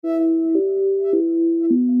Good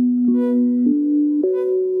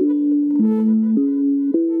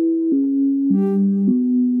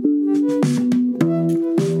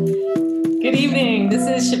evening. This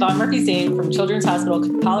is Siobhan Murphy-Zane from Children's Hospital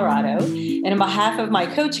Colorado. And on behalf of my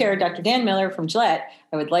co-chair, Dr. Dan Miller from Gillette,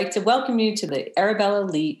 I would like to welcome you to the Arabella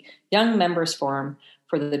Elite Young Members Forum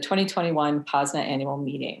for the 2021 POSNA annual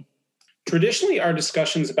meeting. Traditionally, our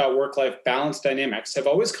discussions about work-life balance dynamics have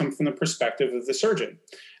always come from the perspective of the surgeon.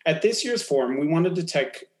 At this year's forum, we wanted to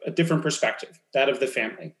take a different perspective, that of the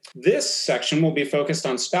family. This section will be focused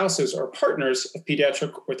on spouses or partners of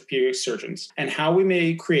pediatric orthopedic surgeons and how we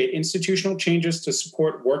may create institutional changes to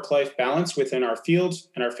support work-life balance within our field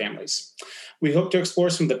and our families. We hope to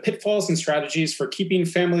explore some of the pitfalls and strategies for keeping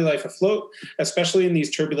family life afloat, especially in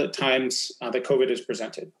these turbulent times that COVID has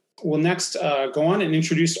presented. We'll next go on and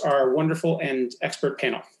introduce our wonderful and expert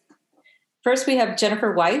panel. First, we have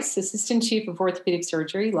Jennifer Weiss, Assistant Chief of Orthopedic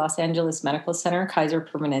Surgery, Los Angeles Medical Center, Kaiser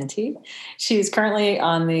Permanente. She is currently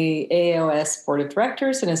on the AAOS Board of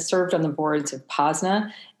Directors and has served on the boards of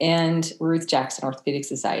POSNA and Ruth Jackson Orthopedic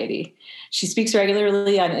Society. She speaks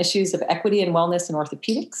regularly on issues of equity and wellness in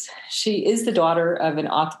orthopedics. She is the daughter of an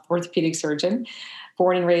orthopedic surgeon,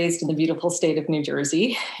 born and raised in the beautiful state of New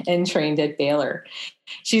Jersey and trained at Baylor.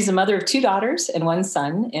 She's a mother of 2 daughters and 1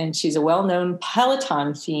 son, and she's a well-known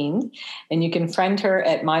Peloton fiend, and you can friend her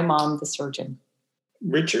at My Mom the Surgeon.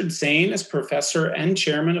 Richard Zane is professor and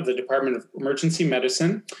chairman of the Department of Emergency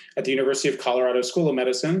Medicine at the University of Colorado School of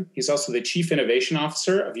Medicine. He's also the Chief Innovation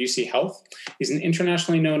Officer of UC Health. He's an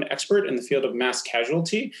internationally known expert in the field of mass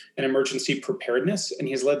casualty and emergency preparedness, and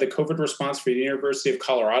he's led the COVID response for the University of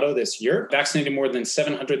Colorado this year, vaccinating more than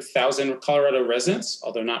 700,000 Colorado residents,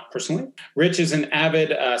 although not personally. Rich is an avid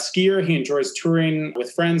skier. He enjoys touring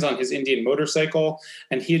with friends on his Indian motorcycle,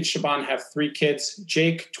 and he and Siobhan have 3 kids,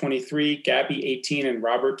 Jake, 23, Gabby, 18, and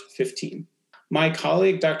Robert, 15. My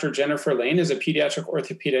colleague, Dr. Jennifer Lane, is a pediatric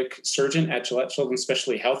orthopedic surgeon at Gillette Children's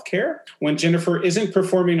Specialty Healthcare. When Jennifer isn't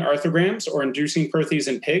performing arthrograms or inducing Perthes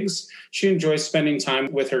in pigs, she enjoys spending time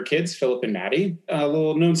with her kids, Philip and Maddie. A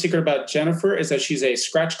little known secret about Jennifer is that she's a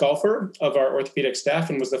scratch golfer of our orthopedic staff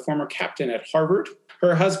and was the former captain at Harvard.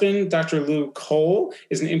 Her husband, Dr. Lou Cole,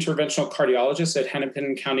 is an interventional cardiologist at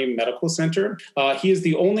Hennepin County Medical Center. He is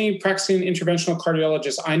the only practicing interventional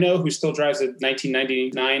cardiologist I know who still drives a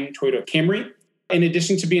 1999 Toyota Camry. In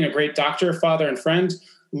addition to being a great doctor, father, and friend,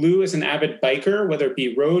 Lou is an avid biker, whether it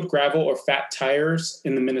be road, gravel, or fat tires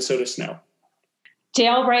in the Minnesota snow. Jay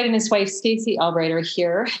Albright and his wife, Stacy Albright, are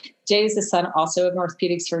here. Jay is the son also of an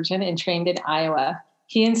orthopedic surgeon and trained in Iowa.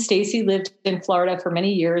 He and Stacy lived in Florida for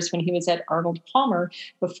many years when he was at Arnold Palmer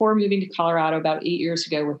before moving to Colorado about 8 years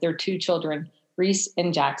ago with their 2 children, Reese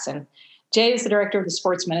and Jackson. Jay is the director of the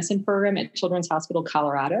sports medicine program at Children's Hospital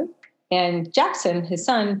Colorado. And Jackson, his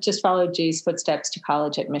son, just followed Jay's footsteps to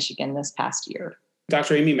college at Michigan this past year.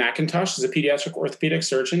 Dr. Amy McIntosh is a pediatric orthopedic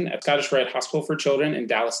surgeon at Scottish Rite Hospital for Children in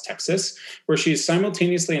Dallas, Texas, where she is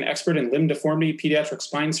simultaneously an expert in limb deformity, pediatric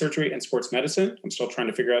spine surgery, and sports medicine. I'm still trying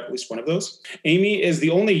to figure out at least one of those. Amy is the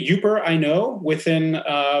only Yooper I know within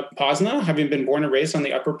POSNA, having been born and raised on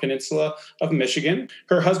the Upper Peninsula of Michigan.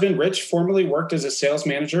 Her husband, Rich, formerly worked as a sales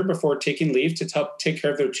manager before taking leave to help take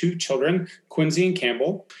care of their 2 children, Quincy and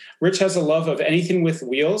Campbell. Rich has a love of anything with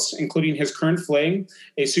wheels, including his current fling,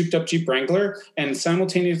 a souped-up Jeep Wrangler, and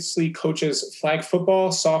simultaneously coaches flag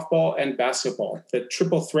football, softball, and basketball, the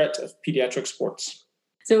triple threat of pediatric sports.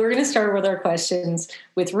 So we're going to start with our questions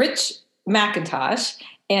with Rich McIntosh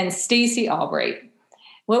and Stacy Albright.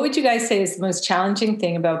 What would you guys say is the most challenging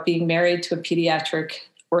thing about being married to a pediatric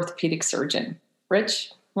orthopedic surgeon?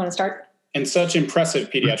 Rich, want to start? And such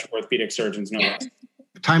impressive pediatric orthopedic surgeons, no less.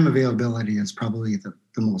 Time availability is probably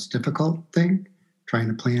the most difficult thing, trying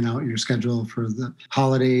to plan out your schedule for the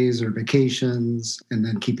holidays or vacations, and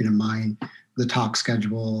then keeping in mind the talk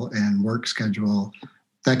schedule and work schedule.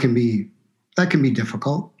 That can be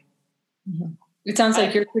difficult. Mm-hmm. It sounds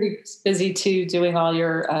like you're pretty busy too, doing all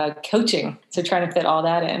your coaching, so trying to fit all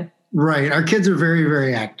that in. Right. Our kids are very,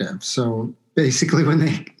 very active. So basically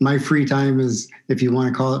my free time is, if you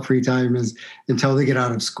want to call it free time, is until they get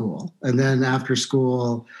out of school. And then after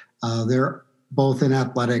school, they're both in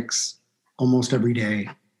athletics almost every day.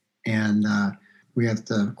 And we have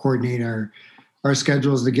to coordinate our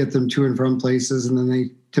schedules to get them to and from places. And then they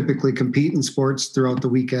typically compete in sports throughout the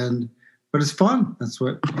weekend, but it's fun.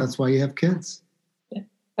 That's why you have kids. Yeah.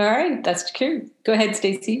 All right. That's true. Go ahead,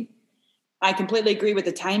 Stacy. I completely agree with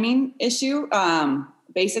the timing issue.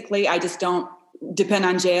 Basically, I just don't depend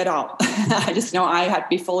on Jay at all. I just know I have to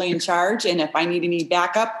be fully in charge. And if I need any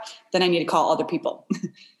backup, then I need to call other people.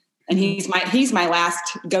 And he's my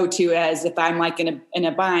last go-to, as if I'm like in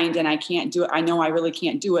a bind and I can't do it. I know I really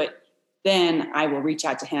can't do it. Then I will reach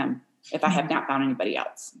out to him if I have not found anybody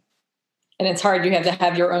else. And it's hard. You have to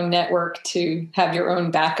have your own network to have your own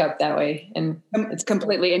backup that way. And it's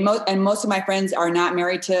completely, and most of my friends are not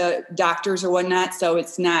married to doctors or whatnot. So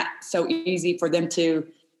it's not so easy for them to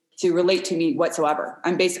relate to me whatsoever.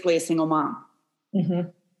 I'm basically a single mom. Mm-hmm.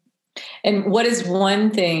 And what is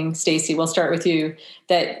one thing, Stacy, we'll start with you,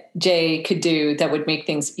 that Jay could do that would make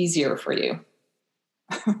things easier for you?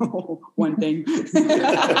 One thing.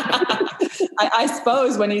 I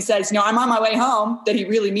suppose when he says, I'm on my way home, that he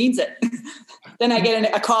really means it. Then I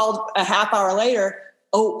get a call a half hour later.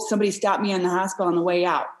 Oh, somebody stopped me in the hospital on the way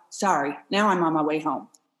out. Sorry. Now I'm on my way home.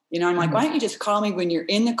 I'm like, why don't you just call me when you're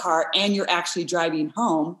in the car and you're actually driving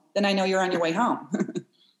home? Then I know you're on your way home.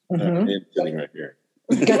 I'm sitting right here.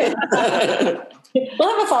 Go ahead. We'll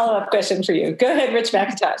have a follow-up question for you. Go ahead, Rich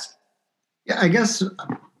McIntosh. Yeah, I guess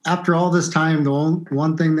after all this time, the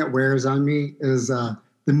one thing that wears on me is the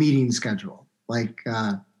meeting schedule,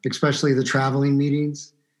 especially the traveling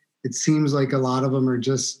meetings. It seems like a lot of them are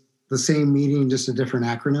just the same meeting, just a different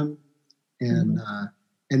acronym. And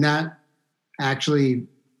and that actually,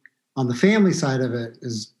 on the family side of it,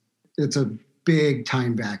 it's a big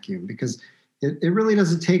time vacuum, because it really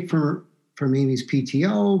doesn't take from Amy's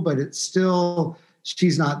PTO, but it's still,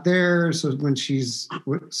 she's not there. So when she's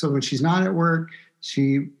not at work,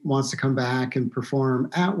 she wants to come back and perform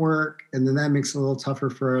at work. And then that makes it a little tougher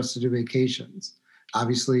for us to do vacations.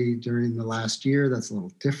 Obviously, during the last year, that's a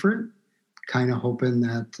little different. Kind of hoping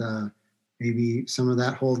that maybe some of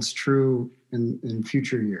that holds true in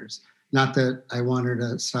future years. Not that I want her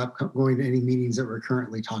to stop going to any meetings that we're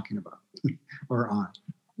currently talking about or on.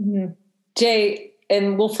 Mm-hmm. Jay,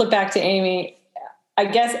 and we'll flip back to Amy. I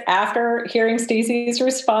guess after hearing Stacey's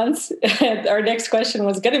response, our next question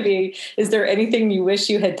was going to be, is there anything you wish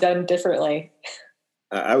you had done differently?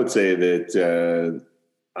 I would say that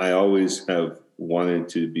I always have wanted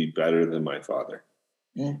to be better than my father.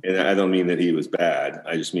 Yeah. And I don't mean that he was bad.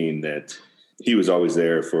 I just mean that he was always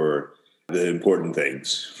there for the important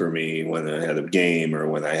things for me when I had a game or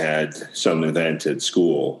when I had some event at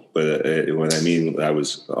school. But when I mean I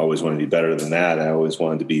was always wanted to be better than that, I always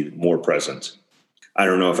wanted to be more present. I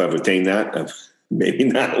don't know if I've attained that. Maybe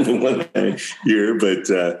not one year, but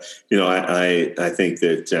I think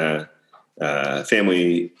that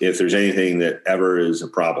family, if there's anything that ever is a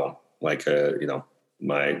problem, like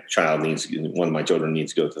my child one of my children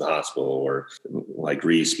needs to go to the hospital, or like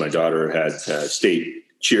Reese, my daughter had state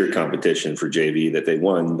cheer competition for JV that they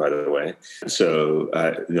won, by the way. So,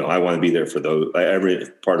 I want to be there for every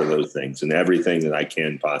part of those things and everything that I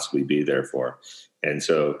can possibly be there for. And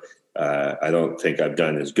so I don't think I've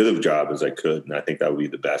done as good of a job as I could. And I think that would be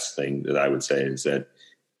the best thing that I would say, is that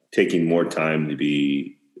taking more time to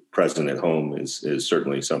be present at home is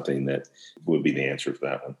certainly something that would be the answer for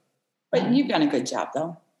that one. But you've done a good job,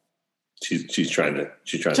 though. She's trying to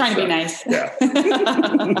be nice. Yeah.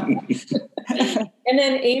 And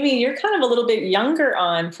then Amy, you're kind of a little bit younger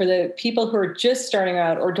on for the people who are just starting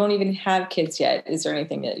out or don't even have kids yet. Is there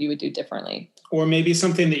anything that you would do differently? Or maybe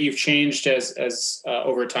something that you've changed as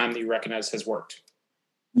over time that you recognize has worked?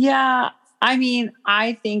 Yeah. I mean,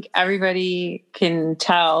 I think everybody can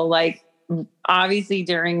tell, obviously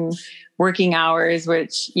during working hours,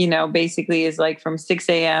 which, basically is from 6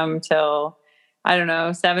 a.m. till, 7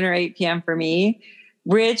 or 8 p.m. for me,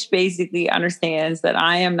 Rich basically understands that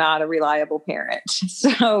I am not a reliable parent.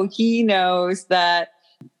 So he knows that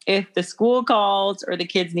if the school calls or the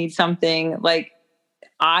kids need something,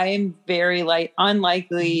 I'm very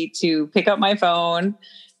unlikely to pick up my phone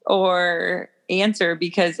or answer,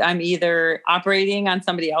 because I'm either operating on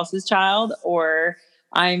somebody else's child or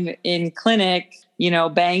I'm in clinic,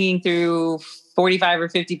 banging through 45 or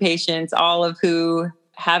 50 patients, all of who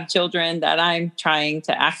have children that I'm trying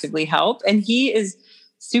to actively help. And he is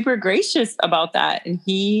super gracious about that. And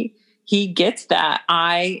he gets that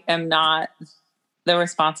I am not the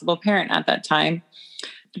responsible parent at that time.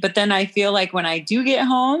 But then I feel like when I do get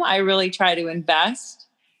home, I really try to invest.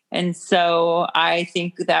 And so I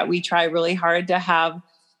think that we try really hard to have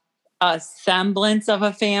a semblance of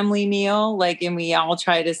a family meal, and we all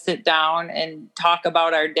try to sit down and talk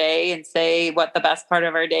about our day and say what the best part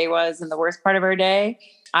of our day was and the worst part of our day.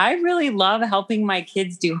 I really love helping my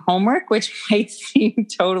kids do homework, which might seem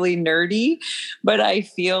totally nerdy, but I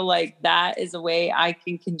feel like that is a way I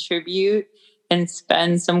can contribute and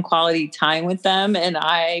spend some quality time with them. And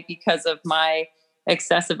because of my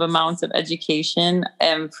excessive amounts of education,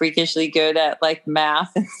 am freakishly good at like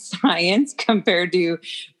math and science compared to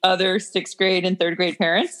other 6th grade and 3rd grade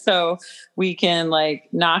parents. So we can like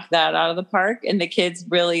knock that out of the park. And the kids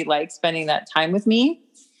really like spending that time with me.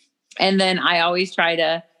 And then I always try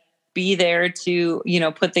to be there to,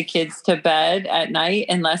 put the kids to bed at night,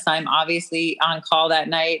 unless I'm obviously on call that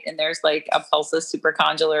night and there's like a pulseless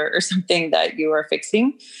supracondylar or something that you are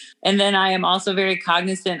fixing. And then I am also very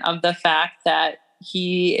cognizant of the fact that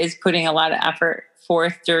he is putting a lot of effort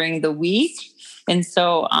forth during the week. And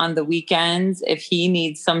so on the weekends, if he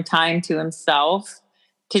needs some time to himself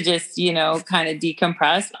to just, kind of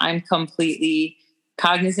decompress, I'm completely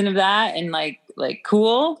cognizant of that and like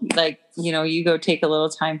cool, you go take a little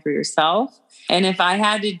time for yourself. And if I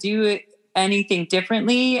had to do anything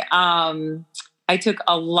differently, I took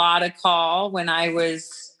a lot of call when I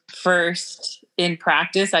was first in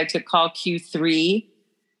practice. I took call Q3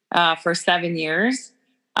 for 7 years.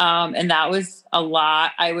 And that was a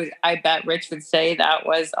lot. I bet Rich would say that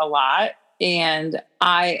was a lot. And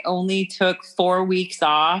I only took 4 weeks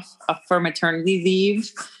off for maternity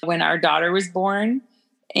leave when our daughter was born.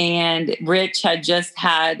 And Rich had just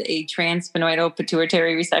had a transsphenoidal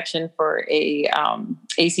pituitary resection for a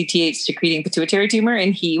ACTH secreting pituitary tumor,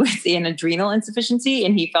 and he was in adrenal insufficiency,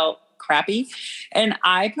 and he felt crappy. And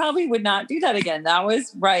I probably would not do that again. That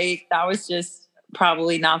was right. That was just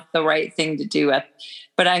probably not the right thing to do.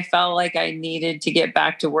 But I felt like I needed to get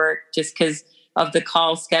back to work just because of the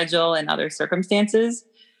call schedule and other circumstances.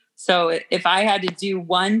 So if I had to do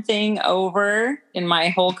one thing over in my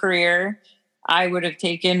whole career, I would have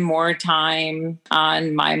taken more time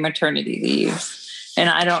on my maternity leave. And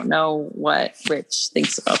I don't know what Rich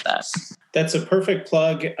thinks about that. That's a perfect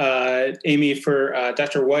plug, Amy, for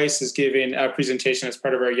Dr. Weiss is giving a presentation as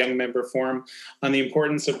part of our Young Member Forum on the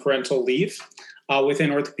importance of parental leave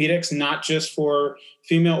within orthopedics, not just for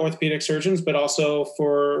female orthopedic surgeons, but also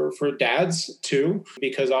for dads too,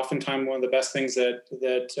 because oftentimes one of the best things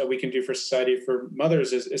that we can do for society for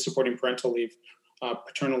mothers is supporting parental leave.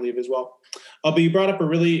 Paternal leave as well. But you brought up a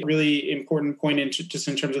really, really important point in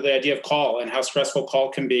terms of the idea of call and how stressful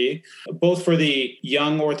call can be, both for the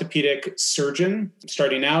young orthopedic surgeon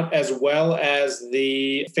starting out, as well as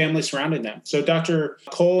the family surrounding them. So Dr.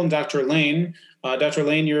 Cole and Dr. Lane,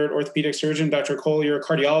 you're an orthopedic surgeon. Dr. Cole, you're a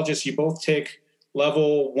cardiologist. You both take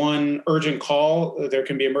level 1 urgent call. There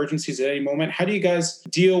can be emergencies at any moment. How do you guys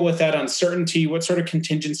deal with that uncertainty? What sort of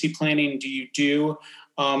contingency planning do you do?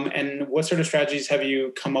 And what sort of strategies have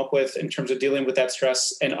you come up with in terms of dealing with that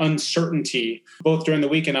stress and uncertainty, both during the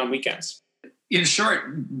week and on weekends? In short,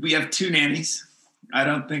 we have 2 nannies. I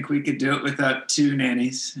don't think we could do it without 2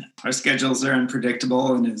 nannies. Our schedules are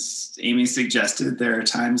unpredictable. And as Amy suggested, there are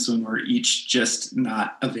times when we're each just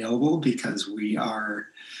not available because we are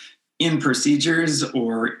in procedures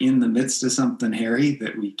or in the midst of something hairy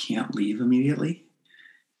that we can't leave immediately.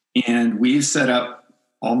 And we've set up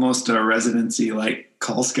almost a residency-like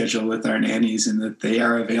call schedule with our nannies in that they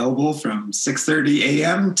are available from 6:30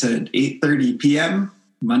 a.m. to 8:30 p.m.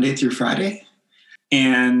 Monday through Friday.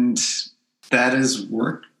 And that has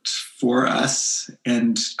worked for us,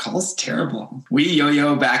 and call's terrible. We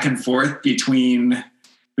yo-yo back and forth between,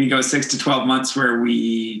 we go 6 to 12 months where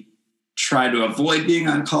we try to avoid being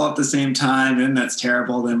on call at the same time, and that's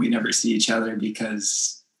terrible. Then we never see each other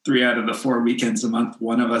because 3 out of the 4 weekends a month,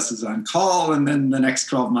 one of us is on call. And then the next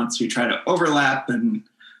 12 months, we try to overlap and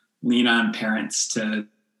lean on parents to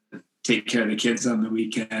take care of the kids on the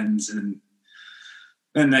weekends. And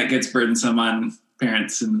then that gets burdensome on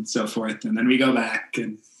parents and so forth. And then we go back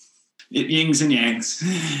and it yings and yangs.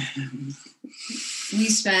 We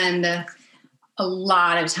spend a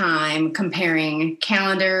lot of time comparing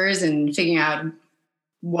calendars and figuring out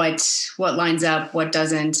what lines up, what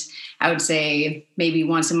doesn't. I would say maybe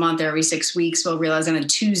once a month or every 6 weeks, we'll realize on a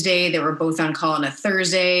Tuesday that we're both on call on a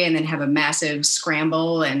Thursday and then have a massive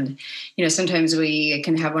scramble. And, sometimes we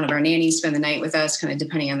can have one of our nannies spend the night with us, kind of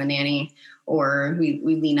depending on the nanny, or we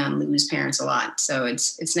lean on Lou's parents a lot. So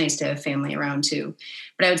it's nice to have family around too.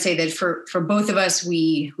 But I would say that for both of us,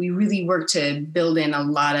 we really work to build in a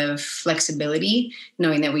lot of flexibility,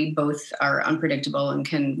 knowing that we both are unpredictable and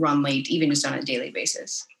can run late, even just on a daily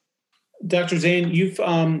basis. Dr. Zane, you've,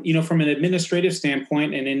 from an administrative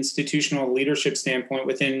standpoint and institutional leadership standpoint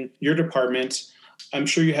within your department, I'm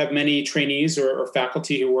sure you have many trainees or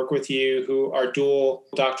faculty who work with you who are dual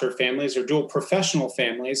doctor families or dual professional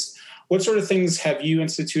families. What sort of things have you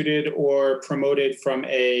instituted or promoted from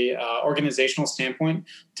a organizational standpoint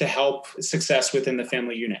to help success within the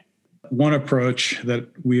family unit? One approach that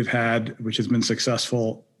we've had, which has been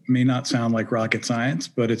successful, may not sound like rocket science,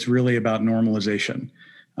 but it's really about normalization,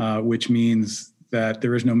 which means that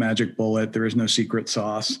there is no magic bullet, there is no secret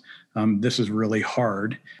sauce. This is really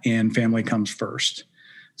hard, and family comes first.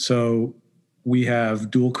 So we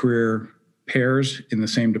have dual career pairs in the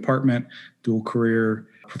same department, dual career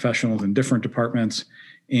professionals in different departments,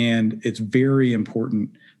 and it's very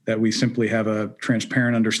important that we simply have a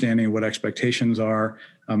transparent understanding of what expectations are.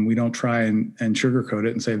 We don't try and sugarcoat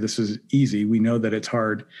it and say this is easy. We know that it's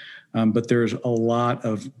hard, but there's a lot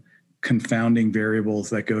of confounding variables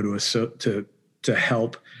that go to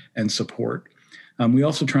help and support. We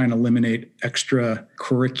also try and eliminate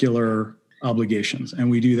extracurricular obligations, and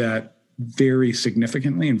we do that very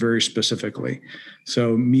significantly and very specifically.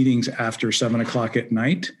 So meetings after 7 o'clock at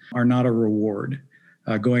night are not a reward.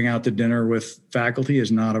 Going out to dinner with faculty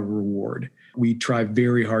is not a reward. We try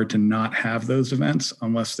very hard to not have those events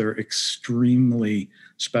unless they're extremely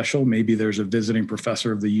special. Maybe there's a visiting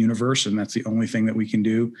professor of the universe, and that's the only thing that we can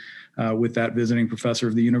do with that visiting professor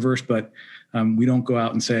of the universe. But we don't go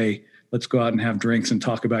out and say, let's go out and have drinks and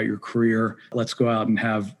talk about your career. Let's go out and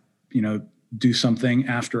have, do something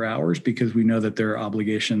after hours, because we know that there are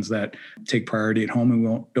obligations that take priority at home, and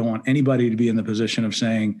we don't want anybody to be in the position of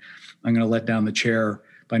saying, I'm going to let down the chair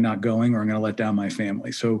by not going, or I'm going to let down my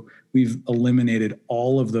family. So we've eliminated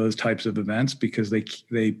all of those types of events because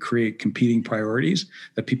they create competing priorities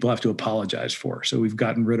that people have to apologize for. So we've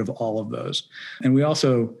gotten rid of all of those. And we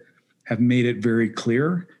also have made it very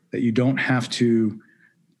clear that you don't have to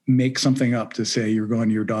make something up to say you're going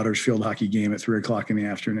to your daughter's field hockey game at 3 o'clock in the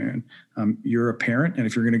afternoon. You're a parent, and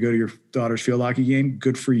if you're going to go to your daughter's field hockey game,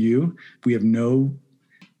 good for you. We have no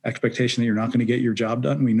expectation that you're not going to get your job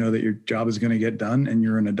done. We know that your job is going to get done, and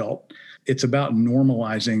you're an adult. It's about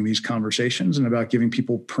normalizing these conversations and about giving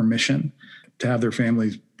people permission to have their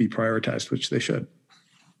families be prioritized, which they should.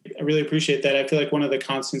 I really appreciate that. I feel like one of the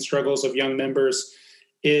constant struggles of young members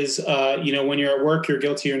is, when you're at work, you're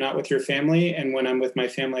guilty you're not with your family. And when I'm with my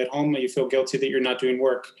family at home, you feel guilty that you're not doing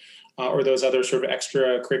work or those other sort of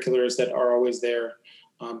extracurriculars that are always there.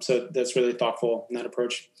 So that's really thoughtful in that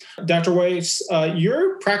approach. Dr. Weiss,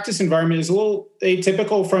 your practice environment is a little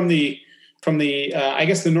atypical from the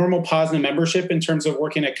normal POSNA membership in terms of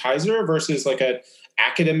working at Kaiser versus like a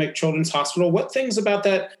academic children's hospital. What things about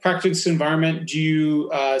that practice environment do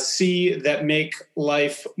you see that make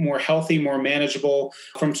life more healthy, more manageable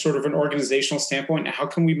from sort of an organizational standpoint? How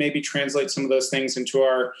can we maybe translate some of those things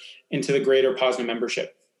into the greater POSNA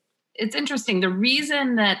membership? It's interesting. The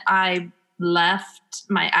reason that I left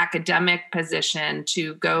my academic position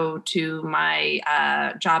to go to my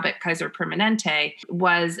job at Kaiser Permanente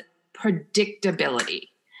was predictability.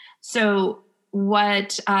 So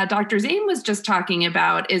what Dr. Zane was just talking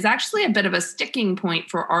about is actually a bit of a sticking point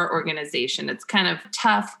for our organization. It's kind of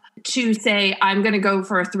tough to say, I'm going to go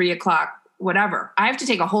for a 3 o'clock whatever. I have to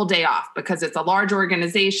take a whole day off because it's a large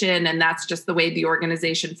organization, and that's just the way the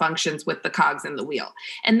organization functions with the cogs in the wheel.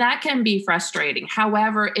 And that can be frustrating.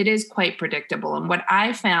 However, it is quite predictable. And what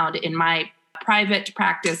I found in my private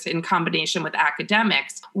practice in combination with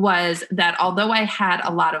academics was that although I had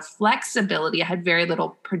a lot of flexibility, I had very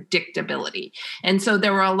little predictability. And so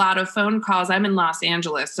there were a lot of phone calls. I'm in Los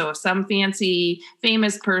Angeles. So if some fancy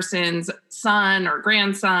famous person's son or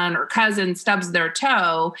grandson or cousin stubs their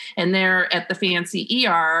toe and they're at the fancy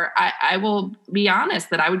ER, I will be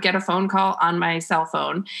honest that I would get a phone call on my cell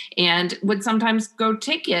phone and would sometimes go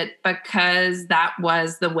take it because that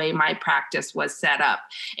was the way my practice was set up.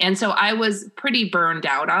 And so I was pretty burned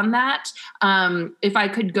out on that. If I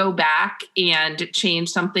could go back and change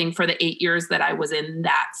something for the 8 years that I was in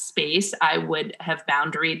that space, I would have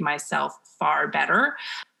boundaried myself far better.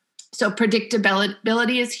 So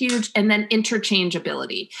predictability is huge. And then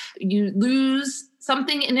interchangeability. You lose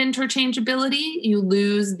something in interchangeability. You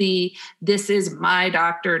lose this is my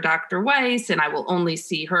doctor, Dr. Weiss, and I will only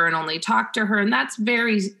see her and only talk to her. And that's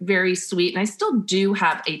very, very sweet. And I still do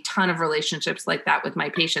have a ton of relationships like that with my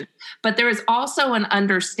patients. But there is also an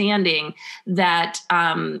understanding that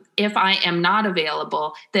if I am not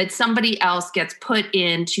available, that somebody else gets put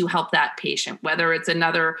in to help that patient, whether it's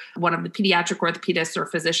one of the pediatric orthopedists or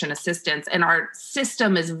physician assistants. And our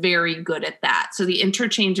system is very good at that. So the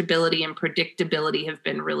interchangeability and predictability have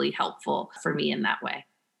been really helpful for me in that way.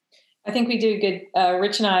 I think we do good.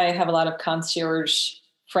 Rich and I have a lot of concierge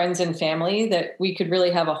friends and family that we could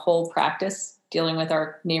really have a whole practice dealing with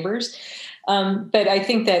our neighbors. But I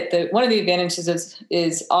think that one of the advantages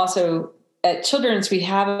is also at Children's, we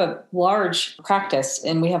have a large practice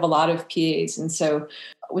and we have a lot of PAs. And so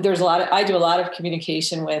I do a lot of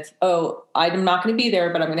communication with, I'm not going to be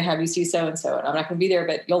there, but I'm going to have you see so-and-so. And I'm not going to be there,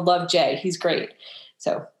 but you'll love Jay. He's great.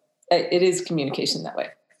 So it is communication that way.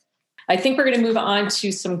 I think we're going to move on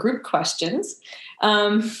to some group questions.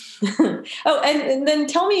 And then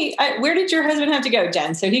tell me, where did your husband have to go,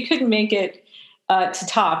 Jen? So he couldn't make it to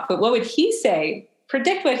talk, but what would he say?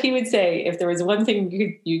 Predict what he would say if there was one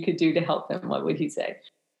thing you could do to help him. What would he say?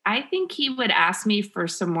 I think he would ask me for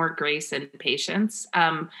some more grace and patience.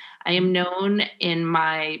 I am known in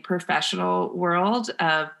my professional world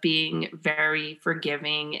of being very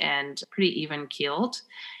forgiving and pretty even-keeled.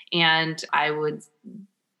 And I would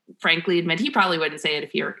frankly admit he probably wouldn't say it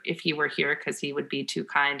if he were here because he would be too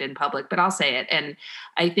kind in public, but I'll say it. And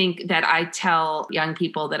I think that I tell young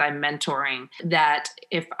people that I'm mentoring that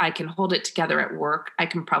if I can hold it together at work, I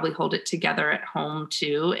can probably hold it together at home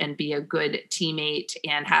too, and be a good teammate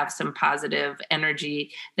and have some positive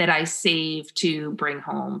energy that I save to bring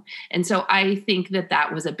home. And so I think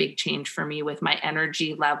that was a big change for me with my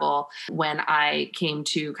energy level. When I came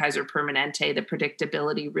to Kaiser Permanente, the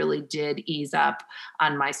predictability really did ease up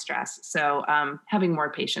on my stress. So having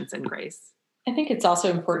more patience and grace. I think it's also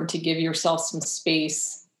important to give yourself some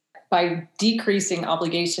space by decreasing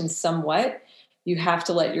obligations somewhat. You have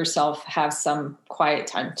to let yourself have some quiet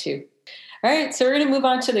time too. All right, so we're going to move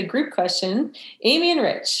on to the group question. Amy and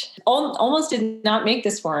Rich almost did not make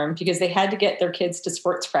this forum because they had to get their kids to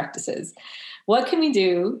sports practices. What can we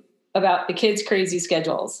do about the kids' crazy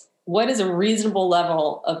schedules? What is a reasonable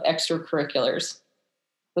level of extracurriculars?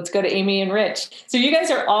 Let's go to Amy and Rich. So you guys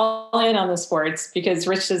are all in on the sports because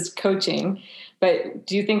Rich is coaching, but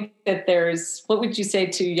do you think that what would you say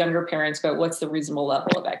to younger parents about what's the reasonable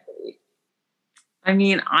level of activity? I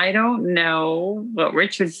mean, I don't know what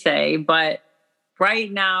Rich would say, but right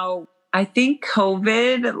now, I think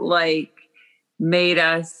COVID made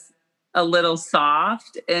us a little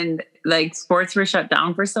soft, and sports were shut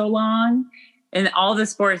down for so long. And all the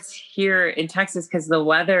sports here in Texas, because the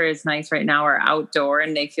weather is nice right now, are outdoor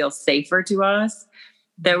and they feel safer to us,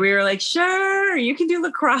 that we were like, sure, you can do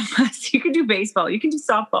lacrosse, you can do baseball, you can do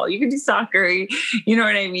softball, you can do soccer. You know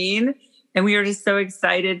what I mean? And we were just so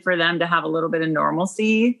excited for them to have a little bit of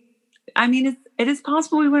normalcy. I mean, it is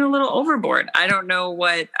possible we went a little overboard. I don't know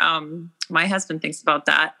what my husband thinks about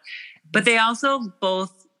that, but they also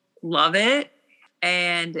both love it.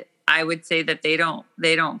 And I would say that they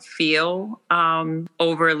don't feel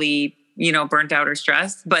overly, burnt out or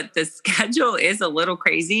stressed, but the schedule is a little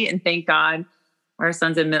crazy. And thank God our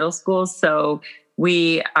son's in middle school. So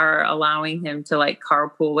we are allowing him to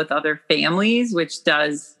carpool with other families, which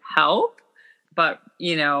does help. But,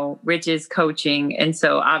 Rich is coaching. And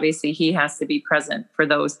so obviously he has to be present for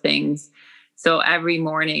those things. So every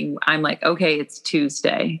morning I'm like, okay, it's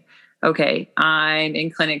Tuesday. Okay, I'm in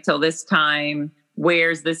clinic till this time.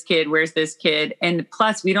 Where's this kid? Where's this kid? And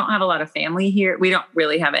plus, we don't have a lot of family here. We don't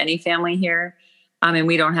really have any family here. And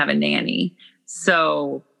we don't have a nanny.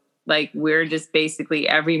 So we're just basically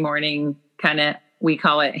every morning we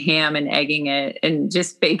call it ham and egging it, and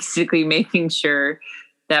just basically making sure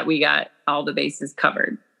that we got all the bases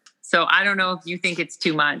covered. So I don't know if you think it's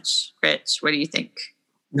too much, Rich. What do you think?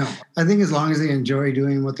 No, I think as long as they enjoy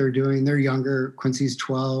doing what they're doing, they're younger. Quincy's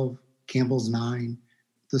 12, Campbell's 9.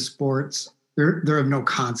 The sports, they're of no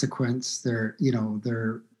consequence. They're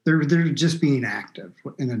just being active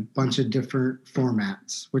in a bunch of different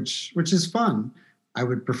formats, which is fun. I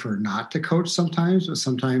would prefer not to coach sometimes, but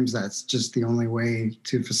sometimes that's just the only way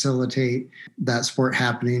to facilitate that sport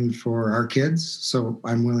happening for our kids. So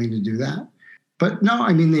I'm willing to do that. But no,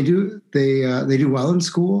 I mean, they do well in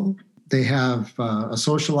school. They have a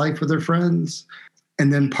social life with their friends.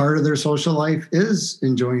 And then part of their social life is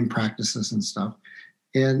enjoying practices and stuff.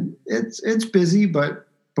 And it's busy, but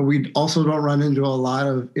we also don't run into a lot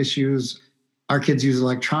of issues. Our kids use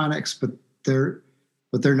electronics, but they're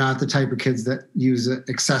not the type of kids that use it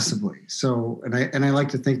excessively. So, and I like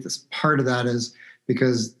to think this part of that is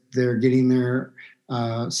because they're getting their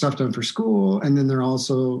stuff done for school, and then they're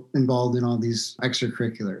also involved in all these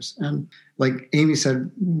extracurriculars. And like Amy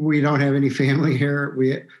said, we don't have any family here.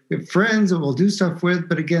 We have friends that we'll do stuff with,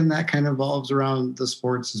 but again, that kind of evolves around the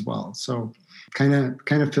sports as well. So, kind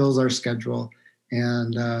of fills our schedule,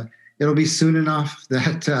 and it'll be soon enough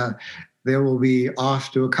that they will be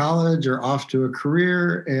off to a college or off to a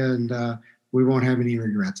career, and we won't have any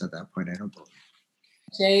regrets at that point, I don't believe.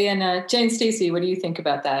 Jay and Jane Stacy, what do you think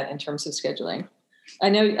about that in terms of scheduling? I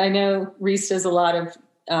know Reese does a lot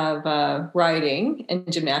of riding and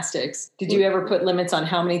gymnastics. Did you ever put limits on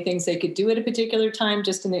how many things they could do at a particular time,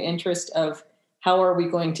 just in the interest of how are we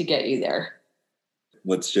going to get you there?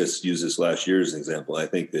 Let's just use this last year as an example. I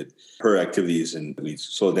think that her activities, and we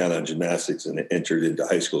slowed down on gymnastics and entered into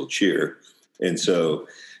high school cheer. And so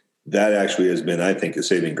that actually has been, I think, a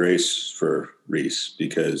saving grace for Reese,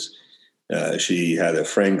 because she had a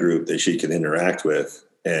friend group that she could interact with,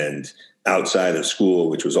 and outside of school,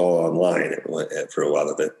 which was all online for a while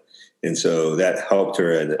of it. And so that helped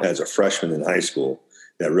her as a freshman in high school.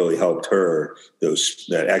 That really helped her.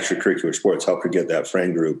 That extracurricular sports helped her get that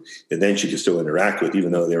friend group, and then she could still interact with,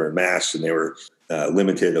 even though they were masked and they were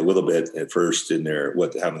limited a little bit at first in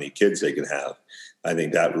how many kids they can have. I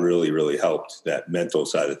think that really, really helped that mental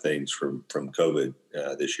side of things from COVID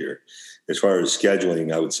this year. As far as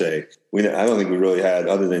scheduling, I would say I don't think we really had,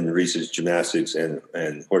 other than Reese's gymnastics and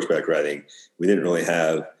horseback riding, we didn't really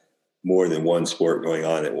have more than one sport going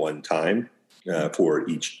on at one time for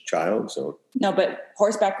each child. So no, but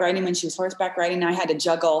horseback riding, when she was horseback riding, I had to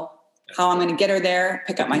juggle how I'm going to get her there,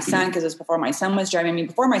 pick up my son, because it was before my son was driving. I mean,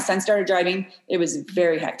 before my son started driving, it was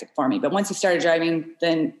very hectic for me. But once he started driving,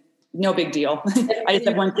 then no big deal. I just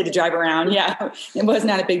had one kid to drive around. Yeah, it was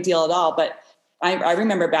not a big deal at all. But I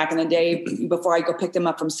remember back in the day, before I go pick them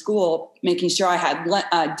up from school, making sure I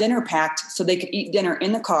had dinner packed so they could eat dinner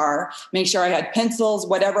in the car, make sure I had pencils,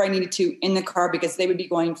 whatever I needed to in the car, because they would be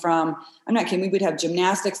going from, I'm not kidding, we would have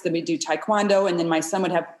gymnastics, then we'd do taekwondo, and then my son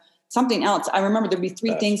would have something else. I remember there'd be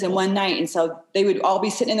 3 things in one night. And so they would all be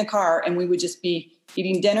sitting in the car, and we would just be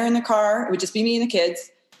eating dinner in the car. It would just be me and the kids.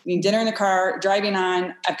 Eating dinner in the car, driving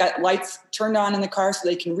on. I've got lights turned on in the car so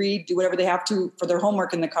they can read, do whatever they have to for their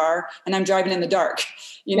homework in the car. And I'm driving in the dark,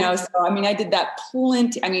 So, I mean, I did that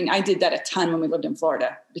plenty. I mean, I did that a ton when we lived in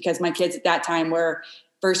Florida, because my kids at that time were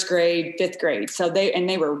first grade, fifth grade. So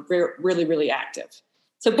they were really, really active.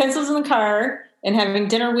 So pencils in the car and having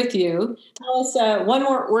dinner with you. Tell us one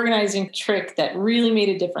more organizing trick that really made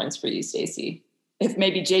a difference for you, Stacey. If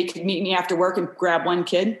maybe Jake could meet me after work and grab one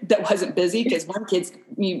kid that wasn't busy, because one kid's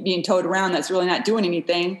being towed around that's really not doing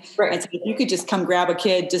anything. Right. And so if you could just come grab a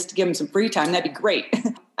kid just to give him some free time, that'd be great.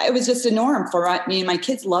 It was just a norm for me, and my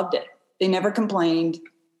kids loved it. They never complained,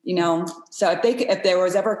 So if there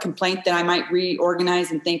was ever a complaint, then I might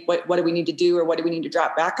reorganize and think, what do we need to do, or what do we need to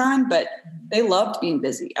drop back on? But they loved being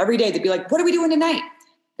busy. Every day they'd be like, what are we doing tonight?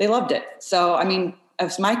 They loved it. So, I mean,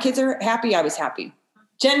 if my kids are happy, I was happy.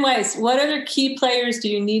 Jen Weiss, what other key players do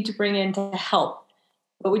you need to bring in to help?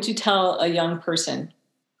 What would you tell a young person?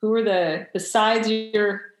 Who are besides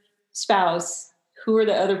your spouse, who are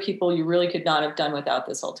the other people you really could not have done without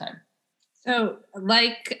this whole time? So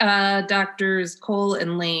like Doctors Cole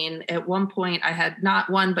and Lane, at one point I had not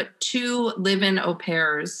one, but 2 live-in au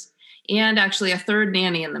pairs, and actually a third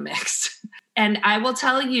nanny in the mix. And I will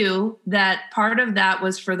tell you that part of that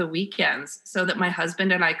was for the weekends, so that my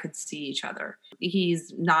husband and I could see each other.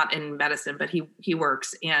 He's not in medicine, but he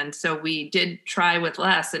works. And so we did try with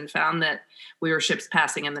less and found that we were ships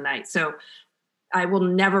passing in the night. So I will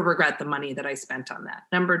never regret the money that I spent on that.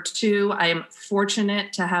 Number 2, I am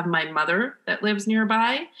fortunate to have my mother that lives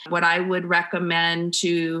nearby. What I would recommend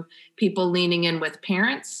to people leaning in with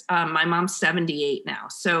parents, my mom's 78 now.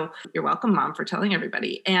 So you're welcome, Mom, for telling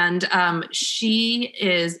everybody. And she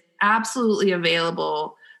is absolutely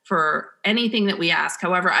available for anything that we ask.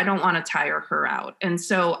 However, I don't want to tire her out. And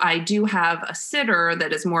so I do have a sitter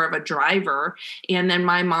that is more of a driver. And then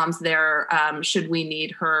my mom's there should we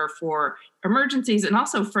need her for emergencies and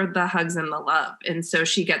also for the hugs and the love. And so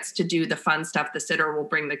she gets to do the fun stuff. The sitter will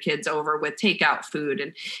bring the kids over with takeout food.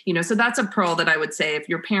 And, so that's a pearl that I would say, if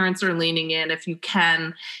your parents are leaning in, if you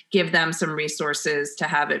can give them some resources to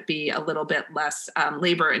have it be a little bit less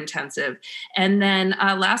labor intensive. And then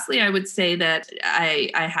lastly, I would say that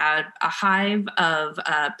I had a hive of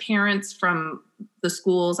parents from the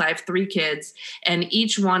schools. I have 3 kids, and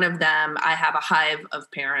each one of them, I have a hive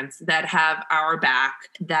of parents that have our back,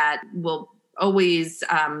 that will always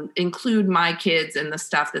include my kids in the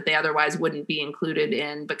stuff that they otherwise wouldn't be included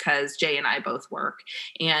in, because Jay and I both work.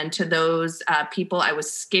 And to those people, I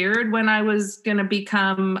was scared when I was going to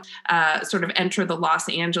become sort of enter the Los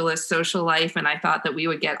Angeles social life, and I thought that we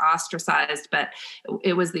would get ostracized, but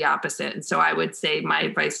it was the opposite. And so I would say my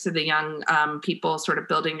advice to the young people sort of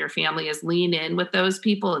building your family is lean in with those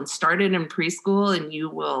people and start it in preschool, and you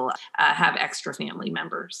will have extra family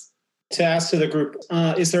members. To ask to the group,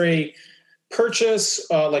 is there a purchase,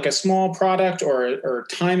 like a small product or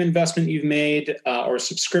time investment you've made, or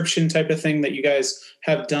subscription type of thing that you guys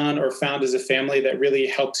have done or found as a family that really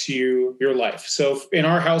helps your life? So in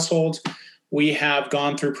our household, we have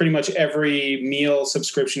gone through pretty much every meal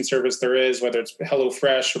subscription service there is, whether it's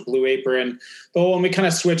HelloFresh or Blue Apron. And we kind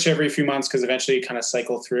of switch every few months because eventually you kind of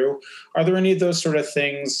cycle through. Are there any of those sort of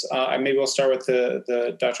things, maybe we'll start with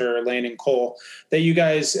the Dr. Lane and Cole, that you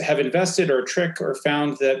guys have invested or trick or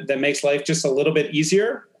found that makes life just a little bit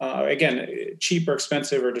easier? Again, cheap or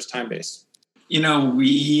expensive or just time-based?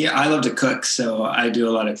 I love to cook, so I do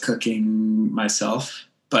a lot of cooking myself.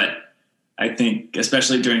 But I think,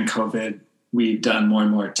 especially during COVID, we've done more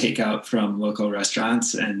and more takeout from local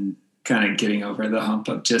restaurants and kind of getting over the hump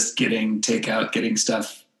of just getting takeout, getting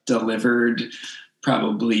stuff delivered,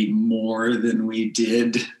 probably more than we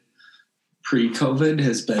did pre-COVID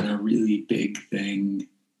has been a really big thing.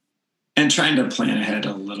 And trying to plan ahead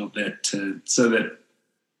a little bit so that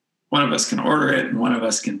one of us can order it and one of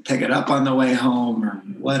us can pick it up on the way home or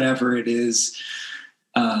whatever it is.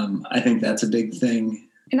 I think that's a big thing.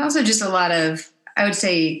 And also just a lot of, I would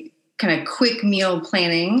say, kind of quick meal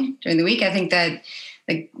planning during the week. I think that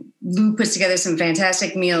like Lou puts together some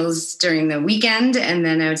fantastic meals during the weekend. And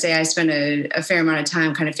then I would say I spend a fair amount of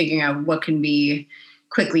time kind of figuring out what can be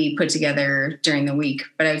quickly put together during the week.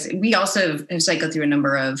 But I would say we also have cycled through a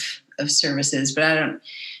number of services, but I don't,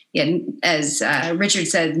 as Richard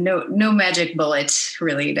said, no magic bullet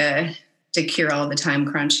really to cure all the time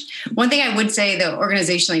crunch. One thing I would say though,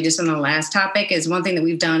 organizationally, just on the last topic, is one thing that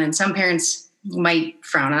we've done, and some parents might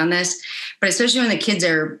frown on this, but especially when the kids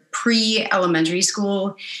are pre-elementary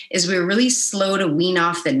school, is we're really slow to wean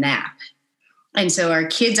off the nap. And so our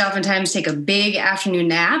kids oftentimes take a big afternoon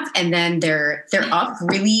nap and then they're up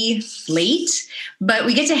really late, but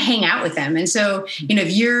we get to hang out with them. And so,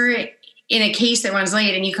 if you're in a case that runs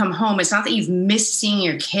late and you come home, it's not that you've missed seeing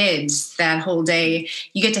your kids that whole day.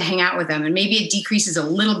 You get to hang out with them. And maybe it decreases a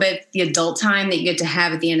little bit the adult time that you get to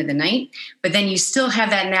have at the end of the night, but then you still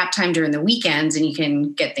have that nap time during the weekends and you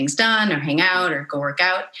can get things done or hang out or go work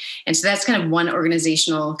out. And so that's kind of one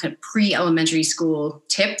organizational kind of pre-elementary school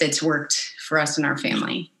tip that's worked for us in our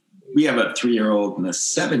family. We have a 3-year-old and a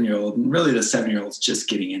 7-year-old, and really the 7-year-old's just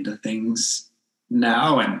getting into things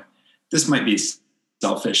now. And this might be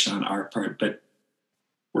selfish on our part, but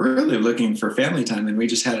we're really looking for family time. And we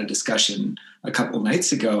just had a discussion a couple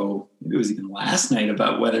nights ago, maybe it was even last night,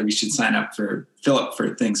 about whether we should sign up for Philip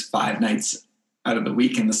for things 5 nights out of the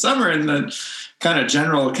week in the summer. And the kind of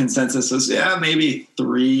general consensus was, maybe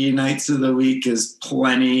 3 nights of the week is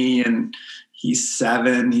plenty. And he's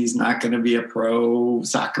 7. He's not going to be a pro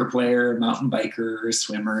soccer player, mountain biker, or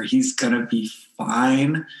swimmer. He's going to be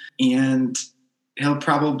fine. And he'll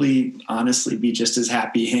probably honestly be just as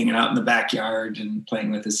happy hanging out in the backyard and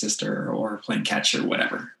playing with his sister or playing catch or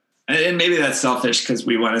whatever. And maybe that's selfish because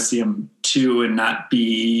we want to see him too and not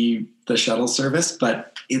be the shuttle service,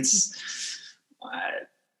 but it's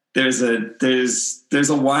there's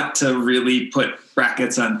a want to really put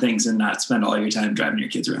brackets on things and not spend all your time driving your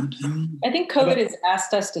kids around. I think COVID has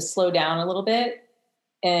asked us to slow down a little bit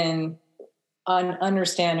and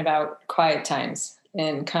understand about quiet times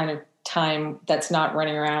and kind of time that's not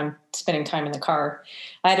running around spending time in the car.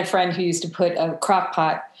 I had a friend who used to put a crock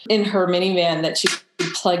pot in her minivan that she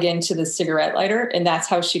could plug into the cigarette lighter, and that's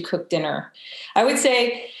how she cooked dinner. I would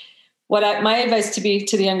say my advice to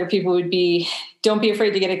the younger people would be, don't be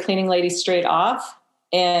afraid to get a cleaning lady straight off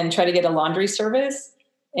and try to get a laundry service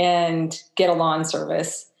and get a lawn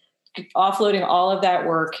service. Offloading all of that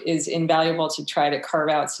work is invaluable to try to carve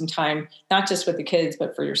out some time, not just with the kids,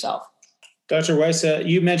 but for yourself. Dr. Weiss,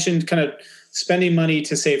 you mentioned kind of spending money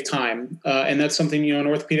to save time, and that's something, in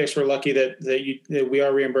orthopedics, we're lucky that we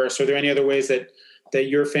are reimbursed. Are there any other ways that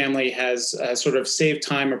your family has sort of saved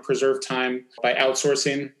time or preserved time by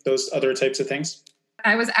outsourcing those other types of things?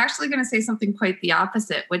 I was actually going to say something quite the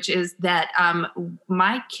opposite, which is that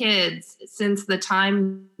my kids, since the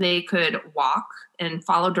time they could walk and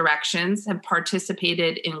follow directions, have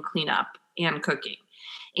participated in cleanup and cooking.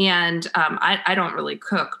 And I don't really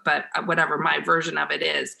cook, but whatever my version of it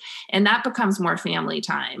is. And that becomes more family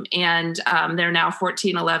time. And they're now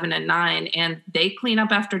 14, 11, and 9, and they clean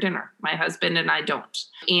up after dinner. My husband and I don't.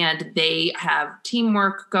 And they have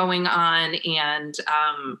teamwork going on. And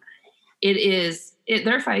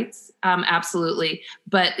there are fights, absolutely,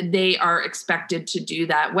 but they are expected to do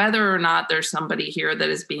that. Whether or not there's somebody here that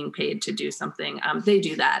is being paid to do something, they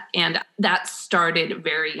do that. And that started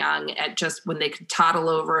very young, at just when they could toddle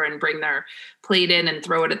over and bring their plate in and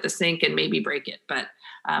throw it at the sink and maybe break it. But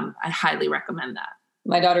I highly recommend that.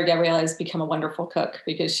 My daughter Gabriella has become a wonderful cook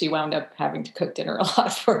because she wound up having to cook dinner a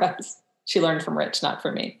lot for us. She learned from Rich, not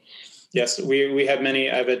from me. Yes, we have many.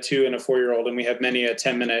 I have a 2 and a 4-year-old, and we have many a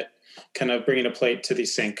 10-minute kind of bringing a plate to the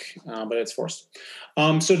sink, but it's forced.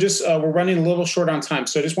 So just we're running a little short on time.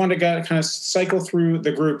 So I just wanted to kind of cycle through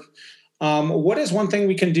the group. What is one thing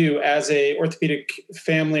we can do as a orthopedic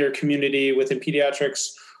family or community within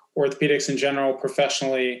pediatrics, orthopedics in general,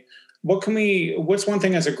 professionally? What's one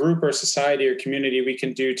thing as a group or society or community we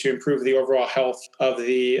can do to improve the overall health of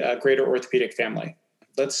the greater orthopedic family?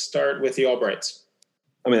 Let's start with the Albrights.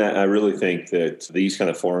 I mean, I really think that these kind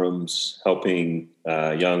of forums, helping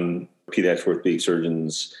young pediatric orthopedic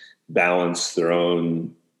surgeons balance their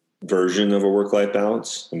own version of a work-life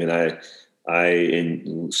balance. I mean, I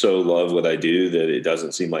so love what I do that it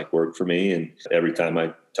doesn't seem like work for me. And every time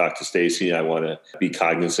I talk to Stacy, I want to be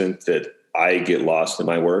cognizant that I get lost in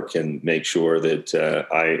my work and make sure that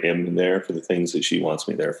I am there for the things that she wants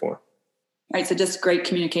me there for. All right. So just great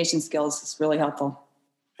communication skills is really helpful.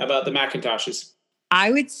 How about the McIntoshes?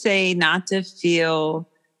 I would say not to feel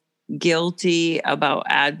guilty about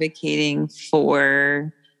advocating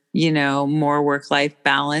for, more work-life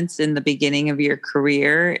balance in the beginning of your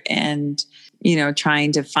career, and,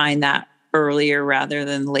 trying to find that earlier rather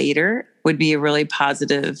than later would be a really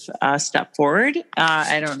positive step forward.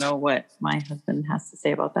 I don't know what my husband has to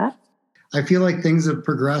say about that. I feel like things have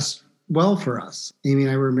progressed well for us. Amy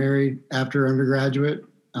and I were married after undergraduate.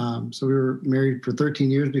 So we were married for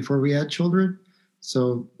 13 years before we had children.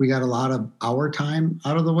 So we got a lot of our time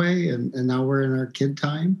out of the way, and now we're in our kid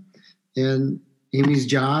time. And Amy's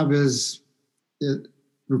job it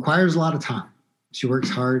requires a lot of time. She works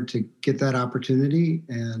hard to get that opportunity,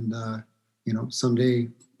 and someday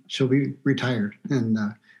she'll be retired, and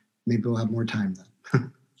maybe we'll have more time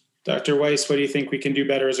then. Dr. Weiss, what do you think we can do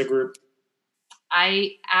better as a group?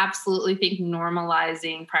 I absolutely think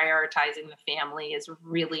normalizing, prioritizing the family is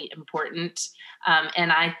really important.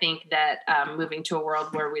 And I think that moving to a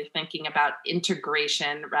world where we're thinking about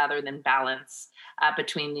integration rather than balance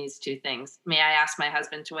between these two things. May I ask my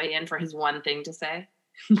husband to weigh in for his one thing to say?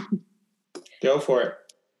 Go for it.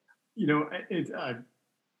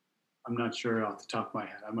 I'm not sure off the top of my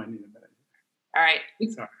head. I might need a minute. All right.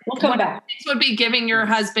 Sorry. We'll come back. This would be giving your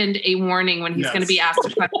husband a warning when he's going to be asked a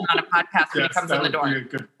question on a podcast when he comes in the door.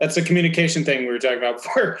 That's a communication thing we were talking about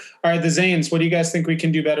before. All right, the Zanes, what do you guys think we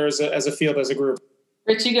can do better as a field, as a group?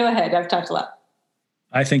 Rich, you go ahead. I've talked a lot.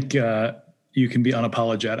 I think you can be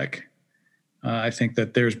unapologetic. I think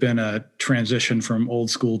that there's been a transition from old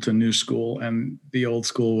school to new school, and the old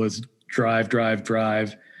school was drive,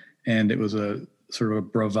 and it was a sort of a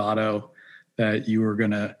bravado that you were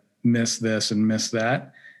going to miss this and miss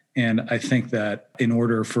that. And I think that in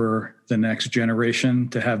order for the next generation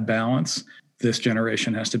to have balance, this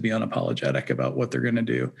generation has to be unapologetic about what they're going to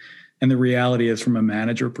do. And the reality is, from a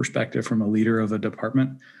manager perspective, from a leader of a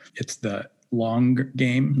department, it's the long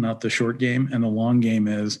game, not the short game. And the long game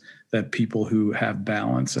is that people who have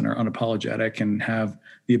balance and are unapologetic and have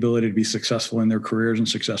the ability to be successful in their careers and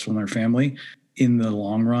successful in their family, in the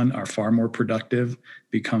long run are far more productive,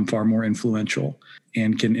 become far more influential,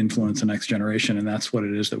 and can influence the next generation. And that's what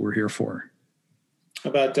it is that we're here for. How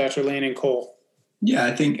about Dr. Lane and Cole? Yeah,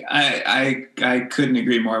 I think I couldn't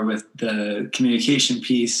agree more with the communication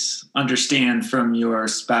piece. Understand from your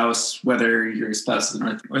spouse, whether your spouse is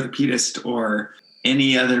an orthopedist or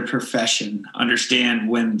any other profession, understand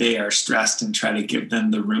when they are stressed and try to give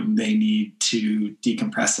them the room they need to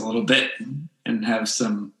decompress a little bit and have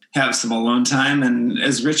some alone time. And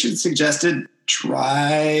as Richard suggested,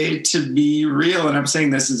 try to be real. And I'm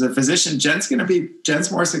saying this as a physician.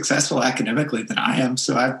 Jen's more successful academically than I am.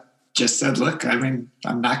 So I've just said, look, I'm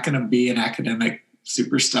not going to be an academic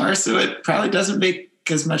superstar. So it probably doesn't make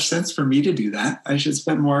as much sense for me to do that. I should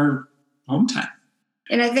spend more home time.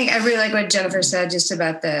 And I think I really like what Jennifer said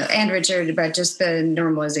and Richard about just the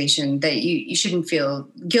normalization, that you shouldn't feel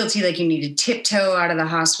guilty like you need to tiptoe out of the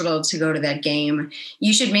hospital to go to that game.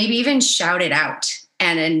 You should maybe even shout it out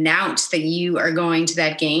and announce that you are going to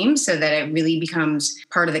that game so that it really becomes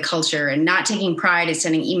part of the culture, and not taking pride in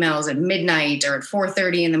sending emails at midnight or at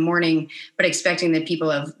 4:30 in the morning, but expecting that people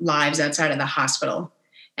have lives outside of the hospital,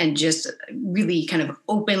 and just really kind of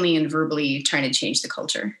openly and verbally trying to change the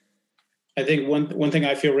culture. I think one thing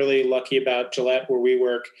I feel really lucky about Gillette, where we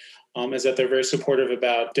work, is that they're very supportive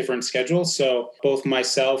about different schedules. So both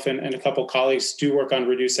myself and a couple colleagues do work on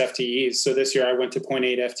reduced FTEs. So this year I went to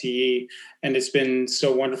 0.8 FTE, and it's been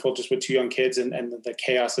so wonderful just with 2 young kids and the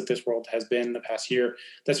chaos that this world has been the past year.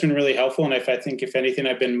 That's been really helpful. And I think, if anything,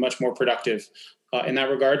 I've been much more productive in that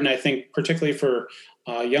regard. And I think particularly for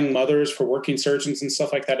young mothers, for working surgeons and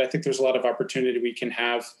stuff like that, I think there's a lot of opportunity we can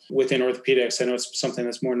have within orthopedics. I know it's something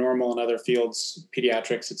that's more normal in other fields,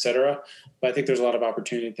 pediatrics, et cetera, but I think there's a lot of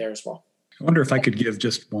opportunity there as well. I wonder if I could give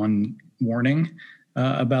just one warning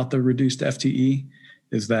about the reduced FTE,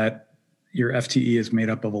 is that your FTE is made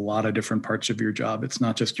up of a lot of different parts of your job. It's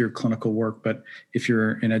not just your clinical work, but if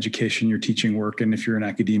you're in education, your teaching work, and if you're in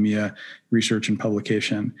academia, research and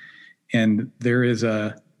publication. And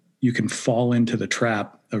you can fall into the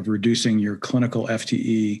trap of reducing your clinical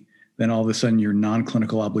FTE, then all of a sudden your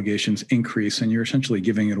non-clinical obligations increase and you're essentially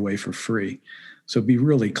giving it away for free. So be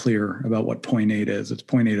really clear about what 0.8 is. It's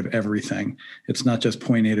 0.8 of everything. It's not just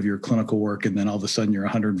 0.8 of your clinical work, and then all of a sudden you're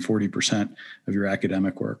 140% of your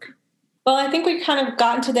academic work. Well, I think we've kind of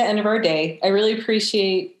gotten to the end of our day. I really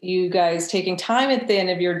appreciate you guys taking time at the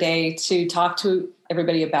end of your day to talk to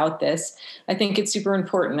everybody about this. I think it's super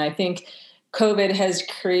important. I think COVID has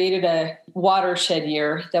created a watershed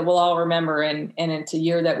year that we'll all remember. And it's a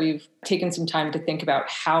year that we've taken some time to think about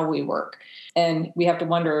how we work. And we have to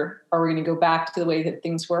wonder, are we going to go back to the way that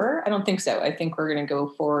things were? I don't think so. I think we're going to go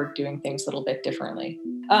forward doing things a little bit differently.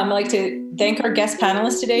 I'd like to thank our guest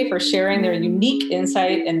panelists today for sharing their unique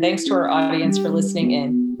insight, and thanks to our audience for listening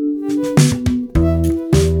in.